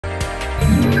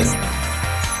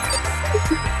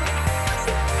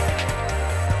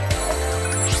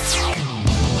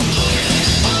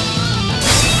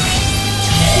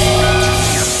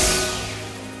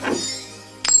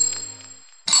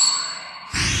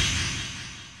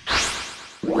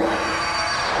Here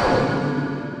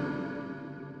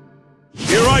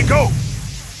I go!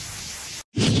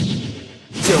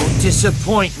 Don't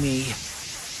disappoint me.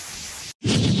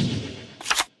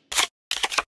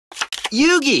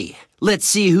 Yugi, let's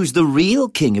see who's the real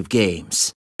king of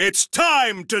games. It's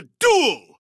time to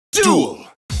duel! Duel!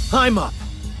 I'm up.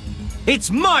 It's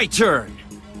my turn.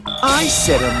 I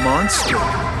set a monster.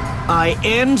 I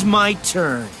end my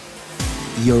turn.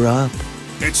 You're up.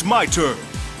 It's my turn.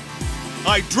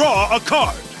 I draw a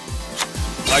card.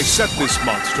 I set this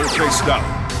monster face down.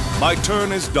 My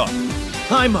turn is done.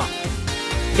 I'm up.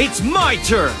 It's my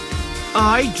turn.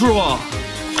 I draw.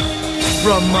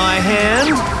 From my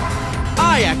hand,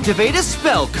 I activate a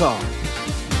spell card.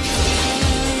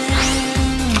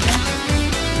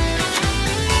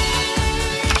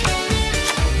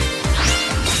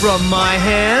 From my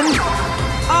hand,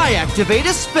 I activate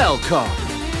a spell card.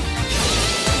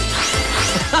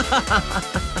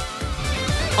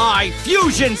 I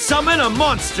fusion summon a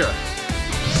monster.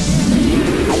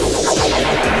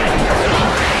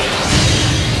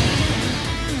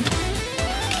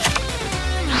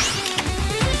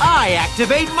 I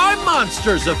activate my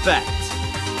monster's effect.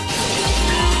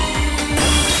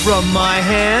 From my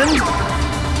hand,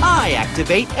 I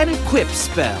activate an equip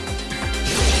spell.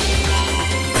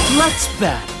 Let's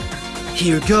battle.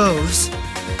 Here goes.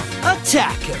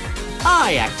 Attacker.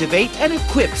 I activate an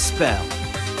equip spell.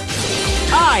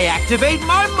 I activate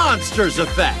my monster's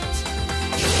effect.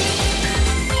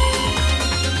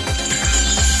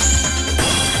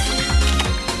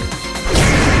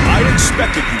 I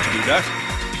expected you to do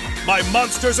that. My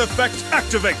monster's effect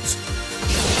activates.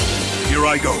 Here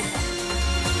I go.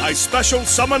 I special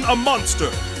summon a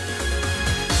monster.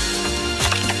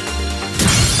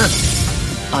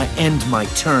 I end my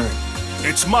turn.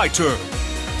 It's my turn.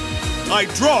 I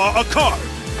draw a card.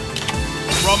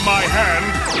 From my hand,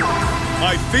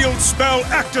 my field spell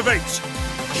activates.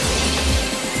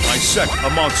 I set a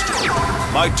monster.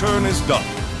 My turn is done.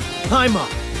 I'm up.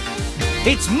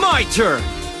 It's my turn.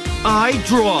 I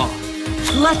draw.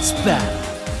 Let's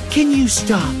battle. Can you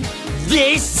stop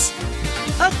this?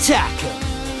 Attacker.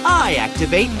 I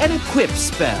activate an equip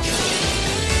spell.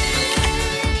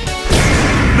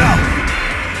 Now,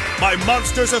 my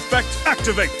monster's effect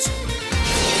activates.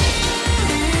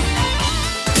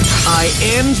 I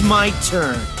end my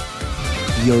turn.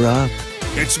 You're up.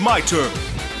 It's my turn.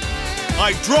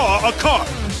 I draw a card.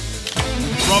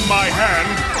 From my hand,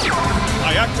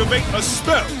 I activate a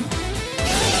spell.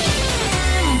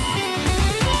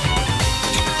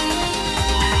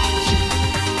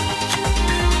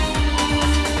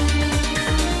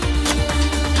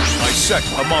 I set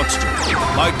a monster.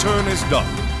 My turn is done.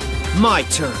 My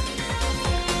turn.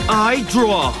 I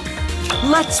draw.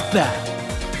 Let's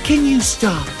battle. Can you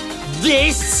stop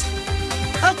this?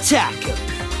 Attacker.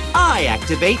 I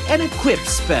activate an equip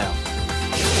spell.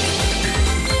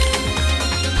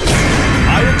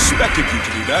 I expected you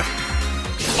to do that.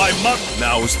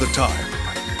 Now's the time.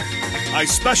 I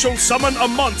special summon a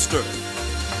monster.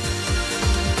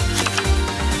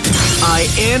 I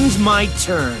end my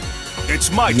turn.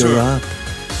 It's my You're turn. up.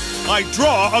 I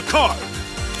draw a card.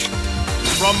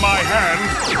 From my hand,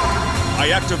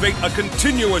 I activate a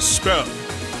continuous spell.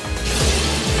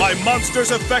 My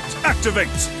monster's effect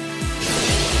activates.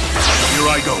 Here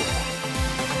I go.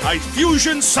 I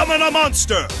fusion summon a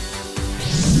monster.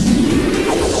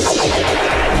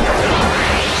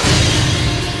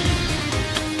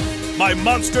 My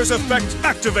monster's effect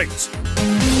activates.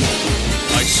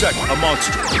 I set a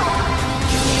monster.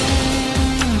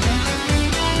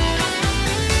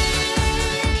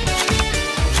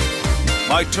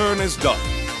 My turn is done.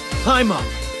 I'm up.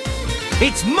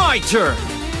 It's my turn.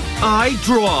 I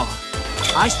draw.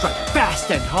 I strike fast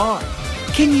and hard.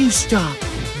 Can you stop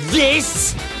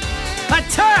this?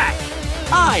 Attack!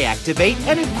 I activate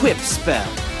an equip spell.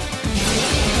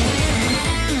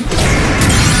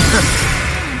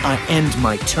 I end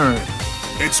my turn.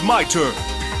 It's my turn.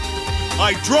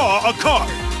 I draw a card.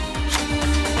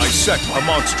 I set a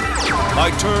monster.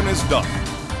 My turn is done.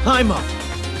 I'm up.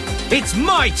 It's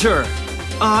my turn.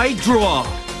 I draw.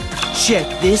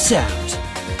 Check this out.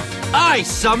 I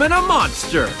summon a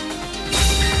monster.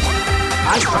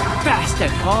 I strike fast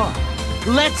and hard.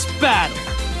 Let's battle.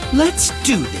 Let's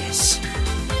do this.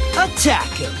 Attack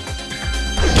him.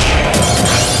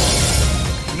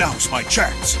 Now's my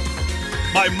chance.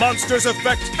 My monster's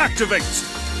effect activates.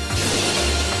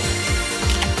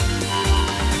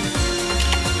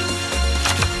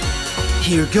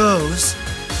 Here goes.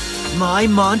 My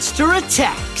monster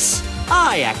attacks.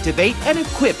 I activate an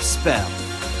equip spell.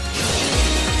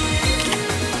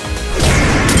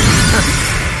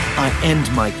 I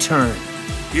end my turn.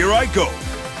 Here I go.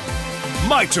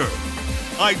 My turn.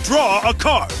 I draw a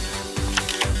card.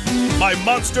 My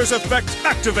monster's effect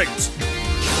activates.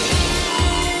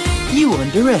 You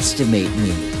underestimate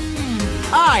me.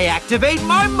 I activate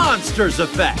my monster's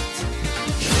effect.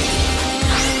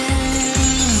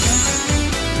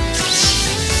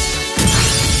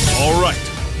 All right.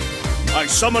 I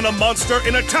summon a monster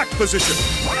in attack position.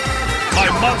 My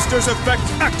monster's effect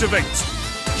activates.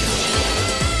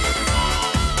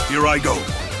 Here I go.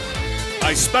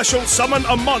 I special summon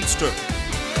a monster.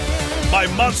 My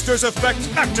monster's effect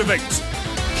activates.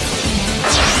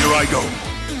 Here I go.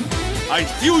 I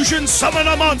fusion summon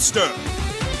a monster.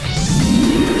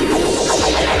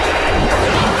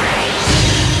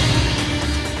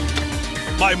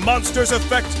 My monster's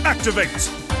effect activates.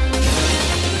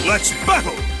 Let's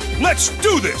battle! Let's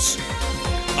do this!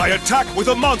 I attack with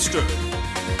a monster.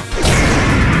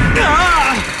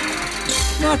 Ah!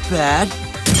 Not bad.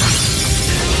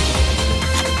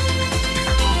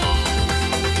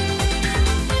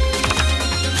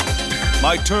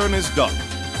 My turn is done.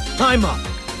 I'm up.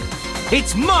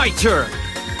 It's my turn.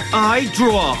 I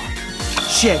draw.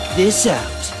 Check this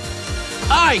out.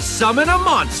 I summon a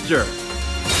monster.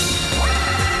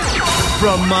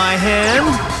 From my hand,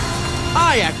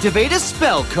 I activate a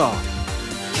spell card.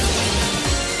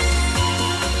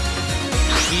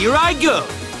 Here I go.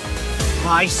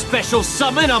 I special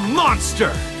summon a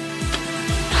monster.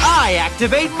 I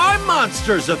activate my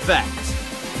monster's effect.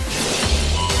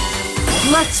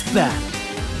 Let's battle.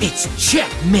 It's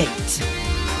checkmate.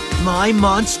 My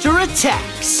monster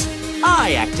attacks.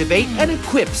 I activate an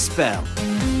equip spell.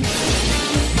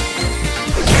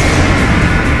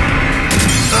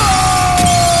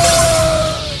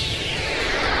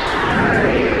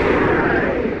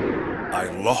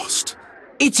 I lost.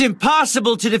 It's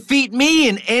impossible to defeat me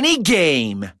in any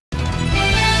game.